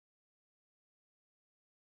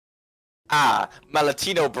Ah, my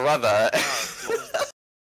Latino brother.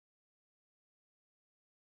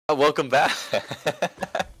 Welcome back.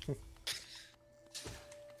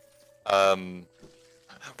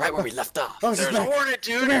 Right where we left off. Oh, There's a hornet,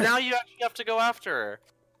 dude. Now you actually have to go after her.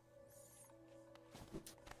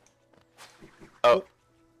 Oh,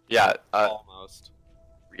 yeah. Almost.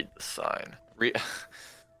 Read the sign.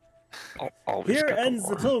 Here ends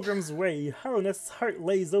the pilgrim's way. Hollowness heart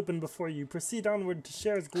lays open before you. Proceed onward to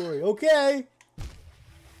share his glory. Okay.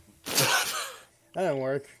 That didn't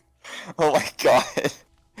work. Oh my god.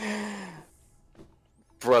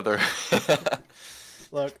 Brother.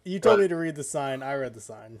 Look, you told me to read the sign. I read the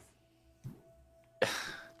sign.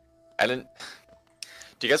 I didn't.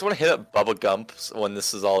 Do you guys want to hit up Bubba Gump when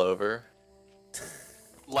this is all over?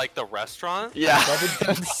 Like the restaurant? Yeah. Bubba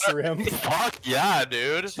Gump shrimp. Fuck yeah,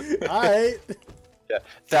 dude. Alright. Yeah.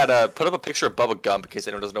 That put up a picture of Bubba Gump in case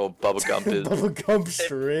anyone doesn't know what Bubba Gump is. Bubba Gump Dude,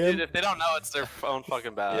 shrimp. if they don't know, it's their own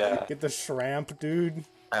fucking bad. Yeah. Get the shrimp, dude.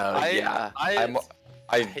 Yeah.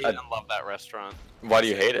 I hate and love that restaurant. Why do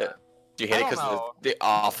you hate it? Do you hate it I because don't of know. the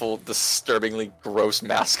awful, disturbingly gross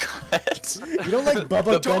mascot? You don't like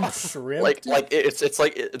Bubba Gump shrimp? It's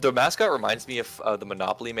like the mascot reminds me of the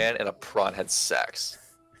Monopoly Man and a prawn had sex.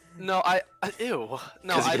 No, ew.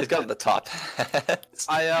 No, Because he's got the top hat.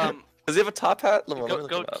 Does he have a top hat?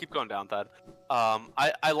 Keep going down, Thad.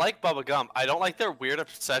 I like Bubba Gump. I don't like their weird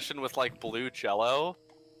obsession with like blue Jello.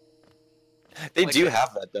 They Like, do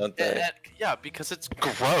have that, don't they? Yeah, because it's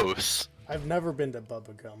gross. I've never been to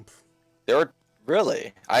Bubba Gump. They're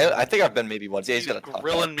really. I think I've been maybe once. Yeah, he's got a top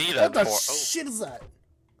Grilling hat. meat What at the for. shit is that?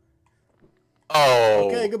 Oh.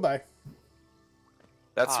 Okay, goodbye.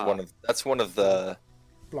 That's one of the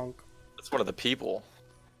Blunk. people.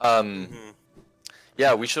 Mhm.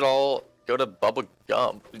 Yeah, we should all go to Bubba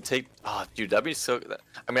Gump. Dude, that'd be so.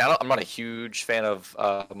 I mean, I'm not a huge fan of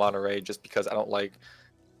Monterey just because I don't like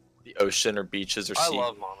the ocean or beaches or sea. I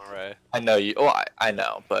love Monterey. I know you. Oh, I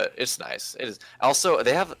know, but it's nice. It is. Also,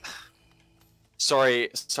 they have. Sorry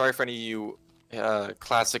for any of you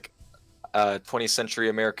classic 20th century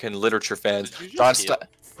American literature fans. John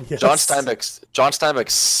Steinbeck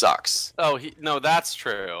sucks. Oh, no, that's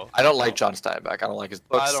true. I don't like John Steinbeck. I don't like his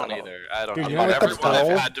books. I don't either. I don't. Dude, you know. don't like Everyone I've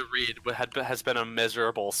Patrol? had to read has been a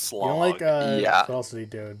miserable You slog. don't like, Yeah. what else did he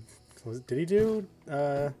do? Did he do, he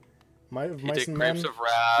Mice did and Grapes Men? of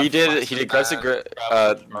Wrath. He did Mice and Grapes of Men, Gra-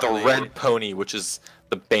 Travelers the Charlie. Red Pony, which is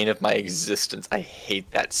the bane of my existence. I hate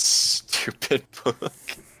that stupid book.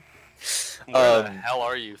 Where the hell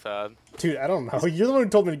are you, Thad? Dude, I don't know. You're the one who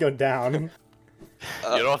told me to go down.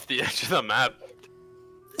 Get off the edge of the map.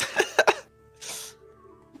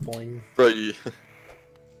 Boing. Bro,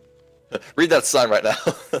 read that sign right now.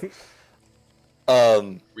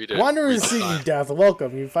 Read it. Wanderer Read is the seeking sign. death.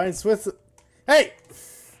 Welcome. You find swift. Hey.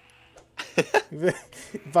 You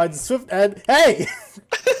find swift end. Hey.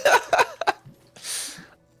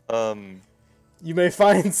 You may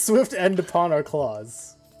find swift end upon our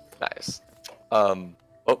claws. Nice. Yeah,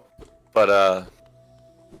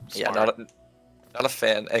 Smart. not a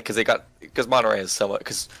fan, because Monterey is somewhat,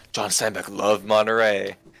 because John Steinbeck loved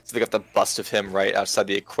Monterey, so they got the bust of him right outside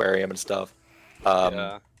the aquarium and stuff.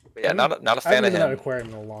 Yeah. Yeah, not a I fan haven't of been at him. aquarium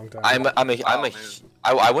in a long time.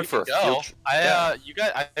 I went for a Go. field trip. Yeah. You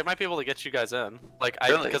guys, I might be able to get you guys in. Like,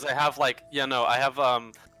 Really? because I have like, I have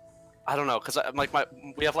I don't know, because I'm like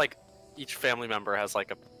we have like each family member has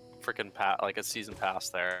like a freaking like a season pass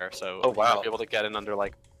there, so Oh, you wow. might be able to get in under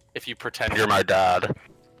like if you pretend you're my dad.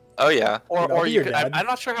 Oh yeah. Dude, I'll Or be you your could, dad. I'm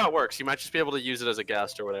not sure how it works. You might just be able to use it as a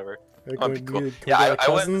guest or whatever. Like, That'd be can cool. we Yeah, be like I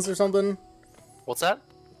went- cousins or something? What's that?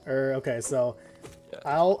 Or okay, so Yeah.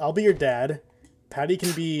 I'll be your dad. Patty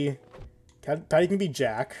can be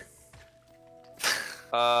Jack.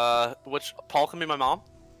 Which Paul can be my mom?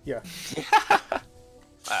 Yeah.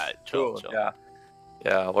 Alright, chill. Yeah.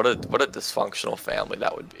 Yeah. What a dysfunctional family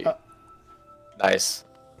that would be. Uh, Nice.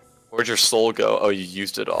 Where'd your soul go? Oh, you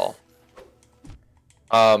used it all.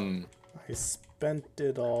 I spent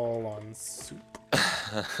it all on soup.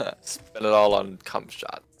 Spend it all on cum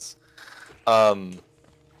shots.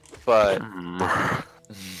 But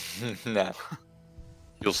nah.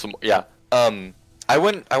 You'll some yeah. I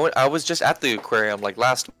was just at the aquarium like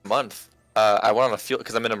last month. I went on a field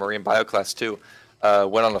because I'm in a marine bio class too.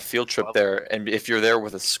 Went on a field trip there, and if you're there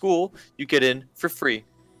with a school, you get in for free.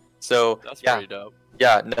 So That's yeah, very dope.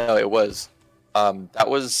 yeah, no, it was. That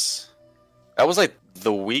was like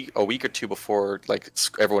a week or two before like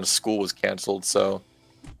everyone's school was canceled. So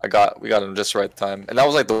we got in just the right time, and that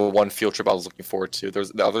was like the one field trip I was looking forward to.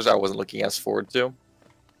 There's the others I wasn't looking as forward to.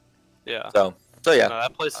 Yeah. So yeah, No,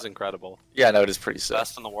 that place is incredible. yeah, no, it is pretty sick.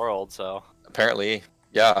 Best in the world, so. Apparently,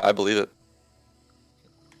 yeah, I believe it.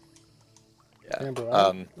 Yeah. Yeah, bro,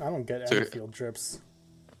 I don't get so- any field trips.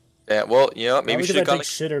 Yeah. Well, you know, maybe Maybe you should because I have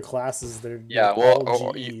take gone. shitter classes. They're Yeah. all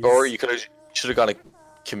Well, GEs. or you should have gone to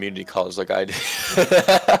community college like I did.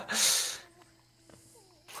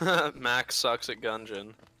 Max sucks at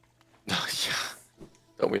Gungeon. Yeah.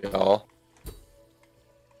 Don't we all?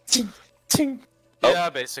 Ting, ting. Oh. Yeah,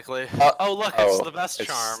 basically. Oh look, oh, it's the best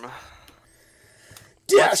it's- charm.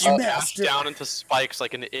 Dash You dash master. down into spikes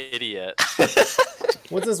like an idiot.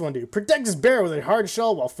 What's this one do? Protect his bear with a hard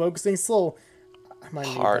shell while focusing slow. I might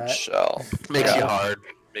need Hard that. shell. Makes Yeah. you hard.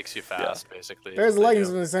 Makes you fast, basically. Bear's is what they leggings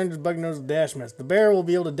do. when assigned to bug nose dash mess. The bear will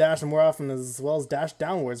be able to dash more often as well as dash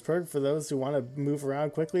downwards, perfect for those who want to move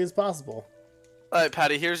around quickly as possible. Alright,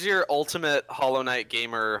 Patty, here's your ultimate Hollow Knight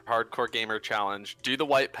gamer, hardcore gamer challenge. Do the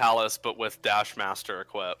White Palace, but with Dash Master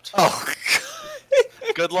equipped. Oh.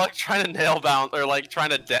 Good luck trying to nail bounce, or like trying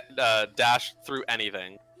to dash through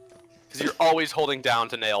anything. Because you're always holding down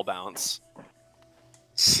to nail bounce.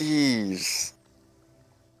 Jeez.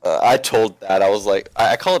 I told that I was like,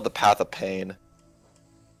 I call it the path of pain.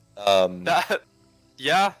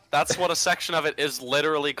 Yeah, that's what a section of it is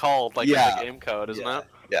literally called, like Yeah. in the game code, isn't it?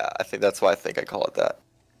 Yeah, I think that's why I think I call it that.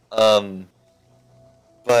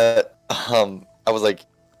 But I was like,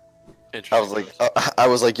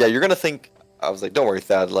 yeah, you're gonna think. I was like, don't worry,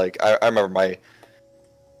 Thad. Like, I remember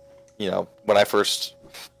when I first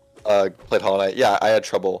played Hollow Knight. Yeah, I had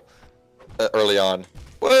trouble early on.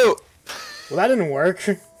 Whoa! Well, that didn't work.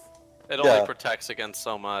 It only Yeah. protects against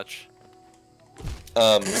so much.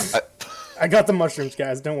 I got the mushrooms,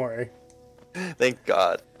 guys. Don't worry. Thank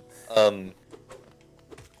God. Oh,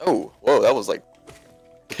 whoa, that was like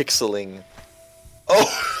pixeling.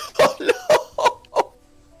 Oh, oh no!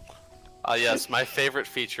 Yes, my favorite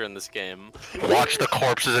feature in this game. Watch the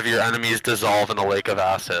corpses of your enemies dissolve in a lake of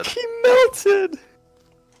acid. He melted.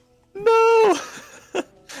 No.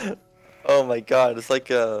 Oh my God, it's like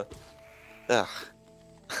a. Ugh.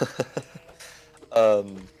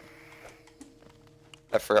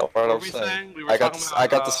 I forgot what I were was we saying. saying? We were I got talking I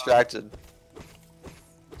about, got distracted.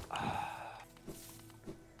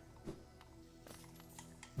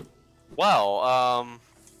 Well,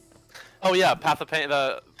 oh yeah, Path of Pain,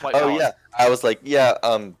 the White Oh Palace. yeah, I was like, yeah,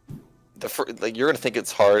 like you're gonna think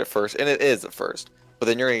it's hard at first, and it is at first, but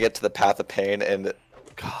then you're gonna get to the path of pain, and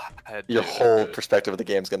God, your dude, whole dude. perspective of the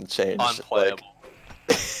game is gonna change. Unplayable. Like,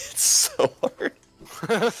 it's so hard.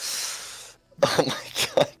 Oh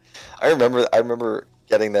my God, I remember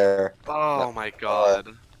getting there, Oh my God.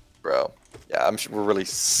 bro. Yeah, I'm sure we're really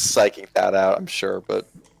psyching that out. I'm sure, but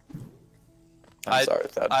I'm sorry,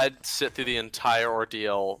 Thad. I'd sit through the entire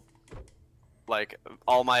ordeal, like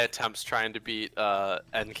all my attempts trying to beat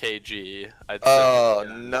NKG. I'd sit Oh,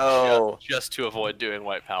 through no. just to avoid doing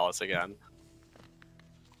White Palace again.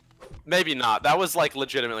 Maybe not. That was like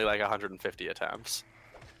legitimately like 150 attempts.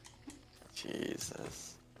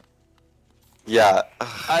 Jesus. Yeah.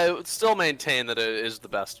 I would still maintain that it is the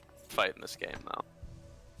best fight in this game, though.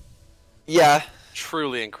 Yeah.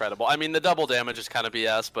 Truly incredible. I mean, the double damage is kind of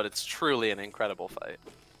BS, but it's truly an incredible fight.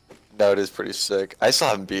 No, it is pretty sick. I still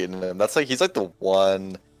haven't beaten him. That's like he's like the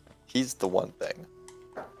one. He's the one thing.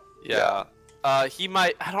 Yeah. He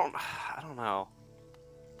might. I don't know.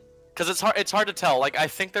 Because it's hard. It's hard to tell. Like, I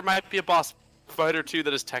think there might be a boss fight or two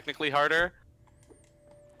that is technically harder,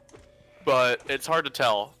 but it's hard to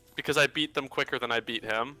tell because I beat them quicker than I beat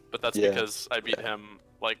him. But that's Yeah. because I beat him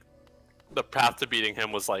like the path to beating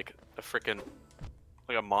him was like a freaking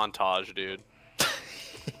like a montage, dude.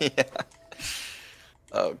 Yeah.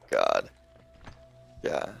 Oh God.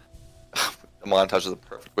 Yeah. The montage is the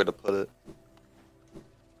perfect way to put it.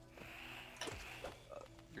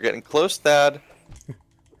 You're getting close, Thad.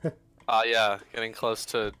 Yeah, getting close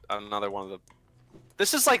to another one of the.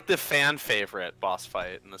 This is like the fan favorite boss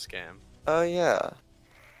fight in this game. Oh yeah.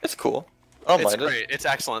 It's cool. I don't It's mind great. it. It's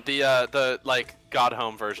excellent. The like God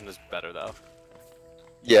Home version is better though.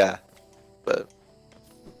 Yeah. But.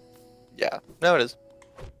 Yeah. No, it is.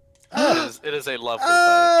 It is a lovely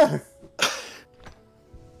fight. Ah!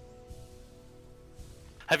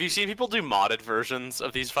 Have you seen people do modded versions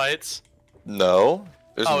of these fights? No.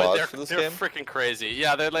 There's mods they're for this they're game. freaking crazy.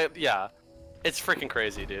 Yeah, they're like it's freaking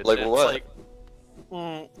crazy, dude. Like it's what?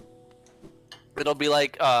 Like, it'll be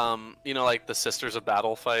like like the Sisters of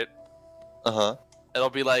Battle fight. Uh huh. It'll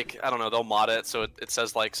be like I don't know. They'll mod it so it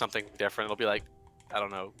says like something different. It'll be like I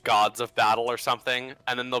don't know, Gods of Battle or something,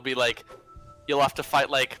 and then they'll be like you'll have to fight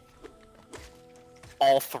like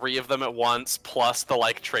all three of them at once, plus the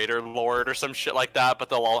like Traitor Lord or some shit like that. But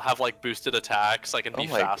they'll all have like boosted attacks, like and be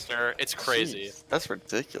Oh my- faster. It's crazy. Jeez, that's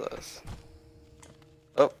ridiculous.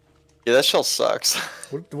 Oh. Yeah, that shell sucks.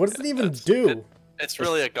 What does it even do? It's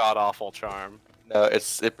really a god-awful charm. No,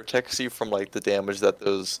 it protects you from like the damage that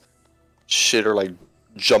those shitter like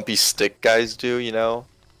jumpy stick guys do, you know?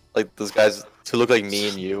 Like those guys who look like me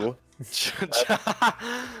and you.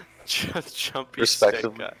 Jumpy stick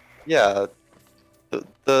Respectively. guy. Yeah.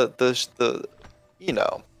 The you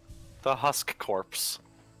know. The husk corpse.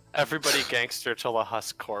 Everybody gangster till the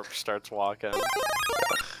husk corpse starts walking.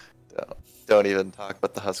 Don't even talk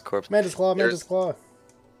about the husk corpse. Mantis Claw, Mantis Claw.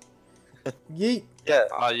 Yeet.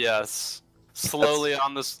 Yeah. Yes. Slowly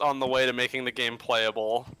on the way to making the game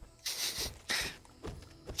playable.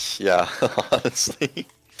 Yeah, honestly.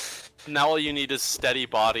 Now all you need is steady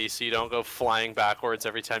body so you don't go flying backwards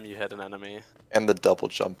every time you hit an enemy. And the double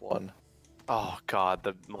jump one. Oh god,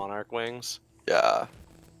 the monarch wings. Yeah.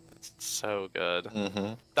 So good.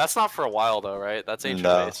 Mm-hmm. That's not for a while though, right? That's Ancient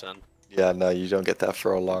No. Mason. Yeah, no, you don't get that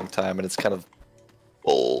for a long time, and it's kind of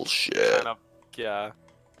bullshit. Kind of, yeah.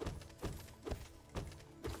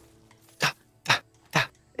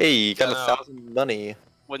 Hey, you got I know. 1,000 money.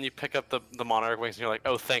 When you pick up the monarch wings and you're like,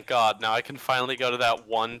 oh thank god, now I can finally go to that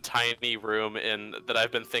one tiny room that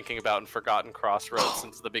I've been thinking about in Forgotten Crossroads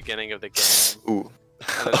since the beginning of the game. Ooh.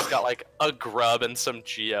 And it's got like a grub and some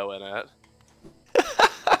geo in it.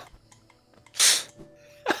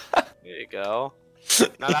 There you go.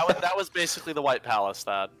 Now that was basically the White Palace,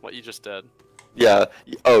 what you just did. Yeah.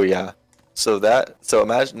 Oh yeah. So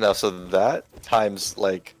imagine now. So that times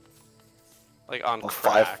like on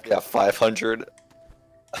crack. 500.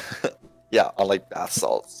 Yeah, on like bath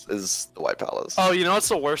salts is the White Palace. Oh, you know what's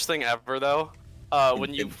the worst thing ever though?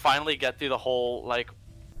 When you finally get through the whole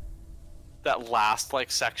that last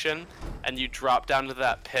section, and you drop down to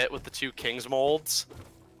that pit with the 2 king's molds,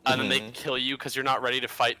 and then they kill you because you're not ready to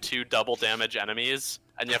fight 2 double damage enemies,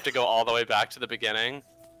 and you have to go all the way back to the beginning.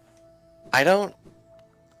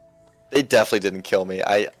 They definitely didn't kill me.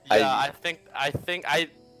 I think I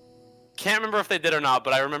can't remember if they did or not,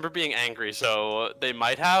 but I remember being angry, so they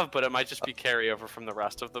might have, but it might just be carryover from the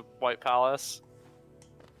rest of the White Palace.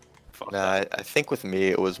 Nah, I think with me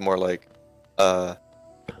it was more like,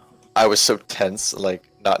 I was so tense, like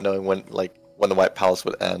not knowing when the White Palace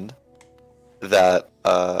would end, that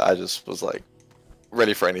I just was like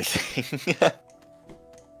ready for anything.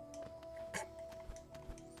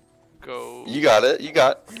 Go. You got it. You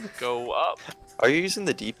got. Go up. Are you using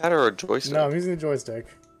the D-pad or a joystick? No, I'm using the joystick.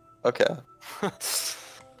 Okay.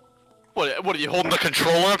 What are you holding the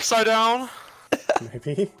controller upside down?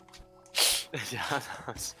 Maybe. Yeah.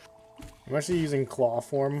 I'm actually using claw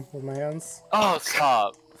form with my hands. Oh,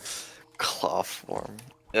 stop. Claw form.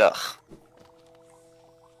 Ugh.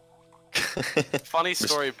 Funny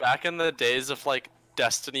story. Back in the days of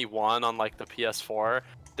Destiny 1 on the PS4,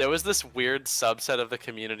 there was this weird subset of the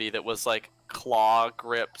community that was claw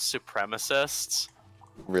grip supremacists.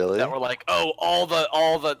 Really? That were all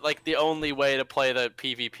the the only way to play the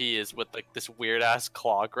PvP is with this weird ass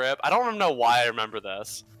claw grip. I don't know why I remember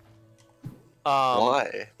this.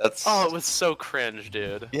 Why? Oh, it was so cringe,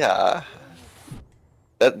 dude. Yeah.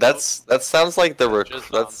 That sounds like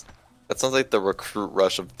that sounds like the recruit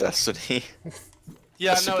rush of Destiny.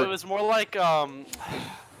 Yeah, no, it was more like I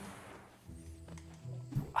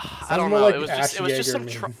don't know. It was just some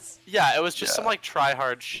yeah, it was just some try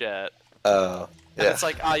hard shit. Oh. And Yeah. it's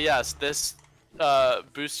yes, this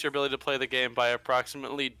boosts your ability to play the game by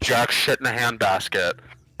approximately jack shit in a handbasket.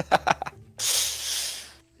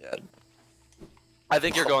 Yeah. I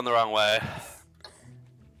think you're going the wrong way.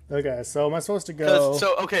 Okay, so am I supposed to go?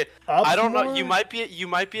 Okay, up I don't know. more? You might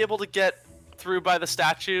be able to get through by the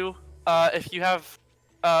statue if you have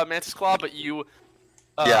Mantis Claw, but you.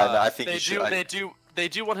 Yeah, no, I think they you should. They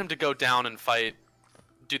do want him to go down and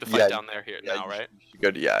do the fight down there now, right?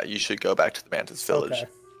 You should go back to the Mantis Village. Okay.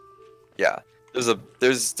 Yeah. There's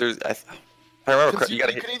if I remember correctly, You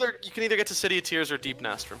can either get to City of Tears or Deep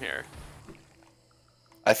Nest from here.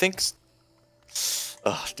 I think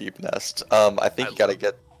Deep Nest. I think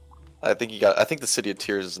the City of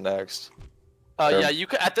Tears is next. Yeah, you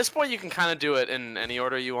can, at this point you can kind of do it in any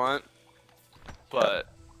order you want, but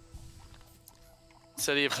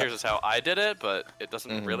City of Tears is how I did it, but it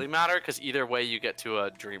doesn't really matter because either way you get to a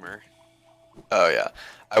Dreamer. Oh yeah,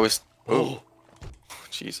 I was. Oh,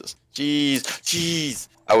 Jesus, jeez.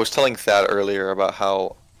 I was telling Thad earlier about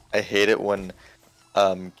how I hate it when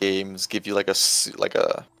games give you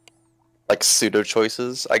pseudo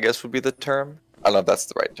choices, I guess would be the term. I don't know if that's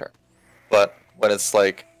the right term, but when it's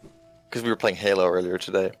because we were playing Halo earlier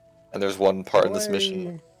today, and there's one part in this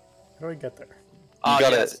mission. How do I get there? You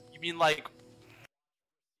gotta. Yes. You mean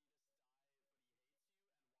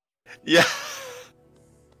Yeah.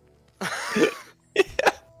 Yeah.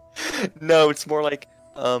 No, it's more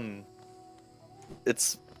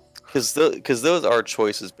it's because those are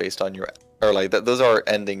choices based on your or like those are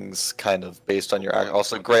endings kind of based on your act.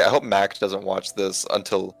 Also, great. I hope Mac doesn't watch this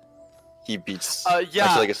until he beats. Yeah.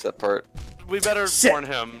 Actually, I guess that part. We better warn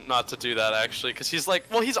him not to do that actually, because he's like,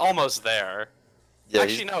 well, he's almost there. Yeah.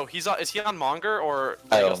 Actually, no. Is he on Monger or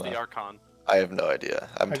I don't Legos know. the Archon? I have no idea.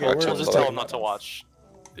 I'm Okay, We'll just tell him not to about watch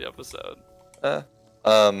the episode.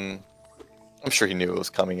 I'm sure he knew it was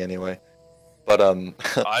coming anyway. But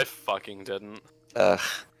I fucking didn't.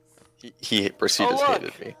 he proceeded Oh,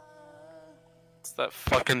 hated me. It's that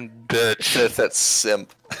fucking bitch. It's that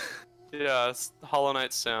simp. Yeah, it's Hollow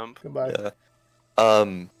Knight simp. Goodbye. Yeah.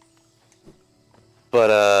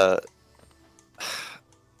 But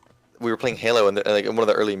we were playing Halo, and like in one of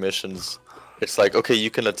the early missions, it's like, okay, you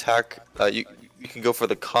can attack. You can go for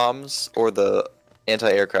the comms or the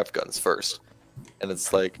anti-aircraft guns first, and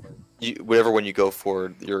it's like, whatever one you go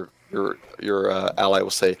for, your ally will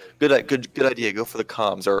say, good idea, go for the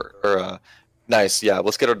comms, or nice, yeah,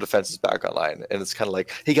 let's get our defenses back online. And it's kind of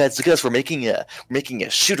like, hey guys, look at us, we're making a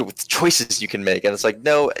shooter with choices you can make, and it's like,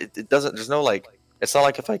 no, it doesn't. There's no like, it's not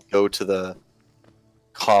like if I go to the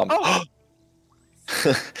comm. Oh.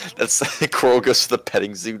 That's Coral goes to the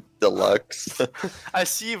petting zoo deluxe. I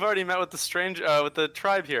see you've already met with the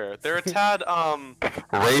tribe here. They're a tad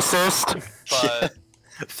racist, but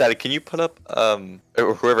Thad, can you put up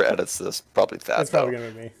or whoever edits this, probably Thad. That's probably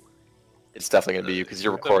gonna be me. It's definitely gonna be you because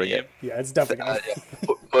you're recording it. Yeah, it's definitely gonna be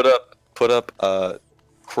me. Put up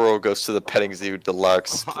Coral goes to the petting zoo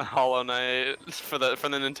deluxe. Hollow Knight for the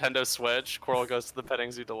Nintendo Switch. Coral goes to the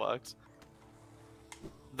petting zoo deluxe.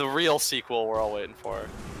 The real sequel we're all waiting for.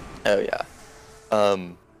 Oh yeah.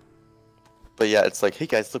 But yeah, it's like, hey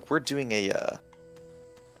guys, look, we're doing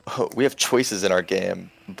we have choices in our game,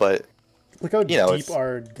 but Look how you know, deep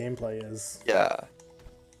our gameplay is. yeah,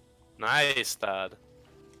 Nice, Dad.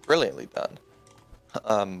 brilliantly done.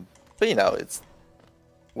 But you know, it's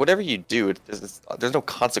whatever you do, there's no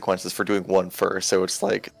consequences for doing one first, so it's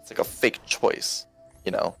like a fake choice,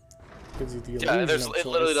 you know? Gives you the Yeah, illusion of it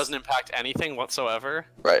literally choice. doesn't impact anything whatsoever.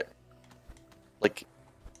 Right. Like,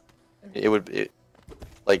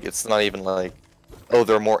 like it's not even like, oh,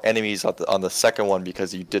 there are more enemies on the second one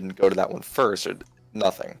because you didn't go to that one first, or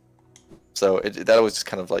nothing. So that always just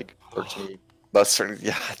kind of like irked me. But certain,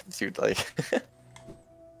 yeah, dude, like.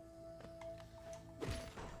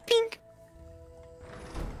 Pink.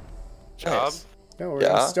 Job. Nice. No, we're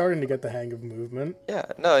Yeah. starting to get the hang of movement. Yeah.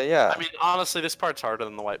 No. Yeah. I mean, honestly, this part's harder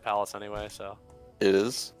than the White Palace anyway, so. It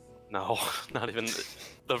is. No, not even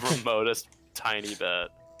the remotest tiny bit.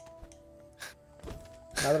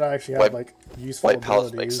 Now that I actually have like useful White Palace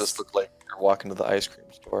abilities. makes this look like you're walking to the ice cream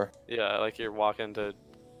store. Yeah, like you're walking to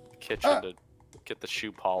the kitchen to get the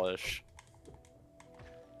shoe polish.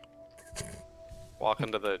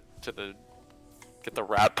 Walking to get the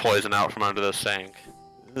rat poison out from under the sink.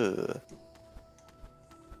 Ugh.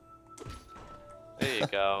 There you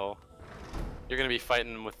go. You're gonna be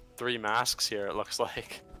fighting with 3 masks here, it looks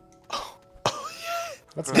like. Oh yeah.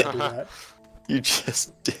 Let's not do that. You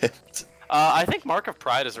just dipped. I think Mark of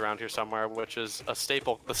Pride is around here somewhere, which is the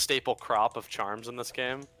staple crop of charms in this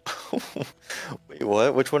game. Wait,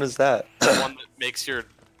 what? Which one is that? The one that makes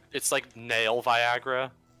it's like nail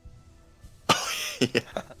Viagra. Yeah.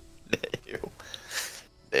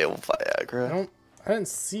 Nail Viagra. I didn't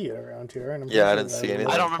see it around here. And I'm Yeah, I pretty didn't sure see that anything.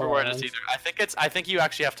 was I don't remember where it is around. either. I think you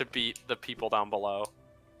actually have to beat the people down below.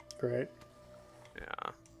 Great.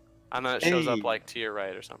 Yeah. And then it shows up Hey. like to your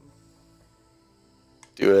right or something.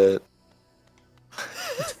 Do it.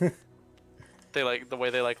 They like the way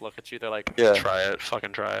they like look at you. They're like, Yeah. try it,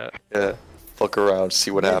 fucking try it. Yeah. Fuck around,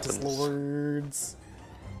 see what Mantis happens. Lords.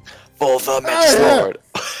 Full the Mantis yeah. Lord.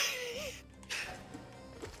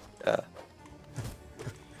 Yeah.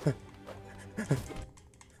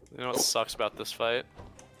 You know what sucks about this fight?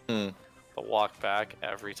 Hmm. The walk back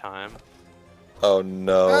every time. Oh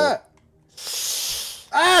no. Ah!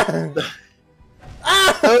 Ah!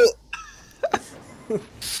 Ah!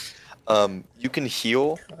 You can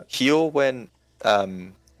heal when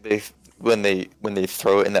they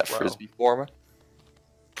throw it in that Wow. frisbee form.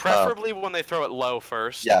 Preferably when they throw it low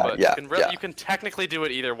first. Yeah, but yeah, you can technically do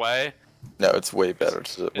it either way. No, it's way better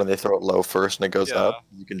when they throw it low first and it goes Yeah. up.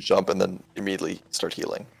 You can jump and then immediately start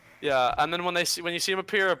healing. Yeah, and then when you see him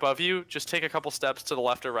appear above you, just take a couple steps to the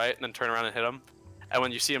left or right, and then turn around and hit him. And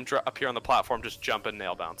when you see him appear on the platform, just jump and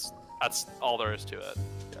nail bounce. That's all there is to it.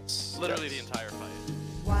 Yes. Literally yes. the entire fight.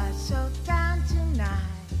 Why so down tonight?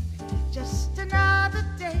 Just another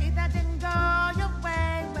day that didn't go your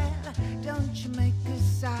way. Well, don't you make a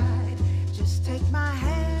side. Just take my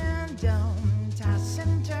hand, don't toss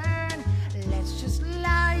and turn. Let's just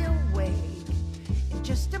lie awake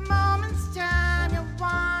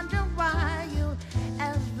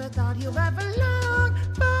you've ever loved.